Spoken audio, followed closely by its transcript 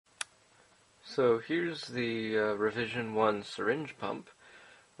So here's the revision 1 syringe pump.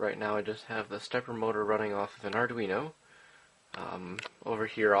 Right now I just have the stepper motor running off of an Arduino. Over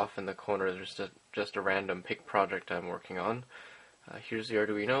here off in the corner there's just a random PIC project I'm working on. Here's the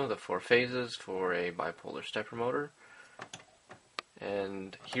Arduino, the 4 phases for a bipolar stepper motor.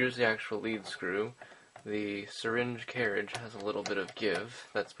 And here's the actual lead screw. The syringe carriage has a little bit of give.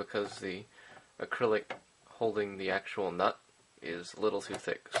 That's because the acrylic holding the actual nut is a little too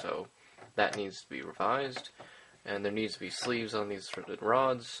thick, so that needs to be revised. And there needs to be sleeves on these threaded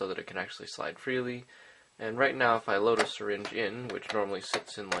rods so that it can actually slide freely. And right now if I load a syringe in, which normally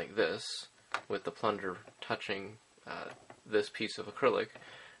sits in like this, with the plunger touching this piece of acrylic,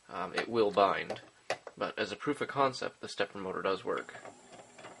 it will bind. But as a proof of concept, the stepper motor does work.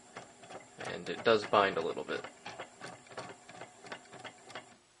 And it does bind a little bit.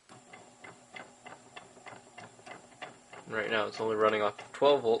 Right now it's only running off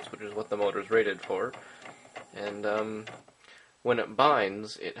 12 volts, which is what the motor's rated for. And when it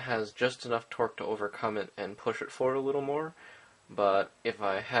binds, it has just enough torque to overcome it and push it forward a little more. But if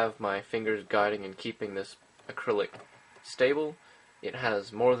I have my fingers guiding and keeping this acrylic stable, it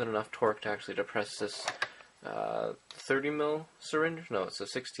has more than enough torque to actually depress this 30 mil syringe. No, it's a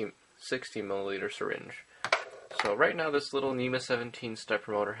 60 milliliter syringe. So right now this little NEMA 17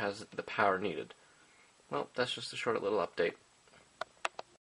 stepper motor has the power needed. Well, that's just a short little update.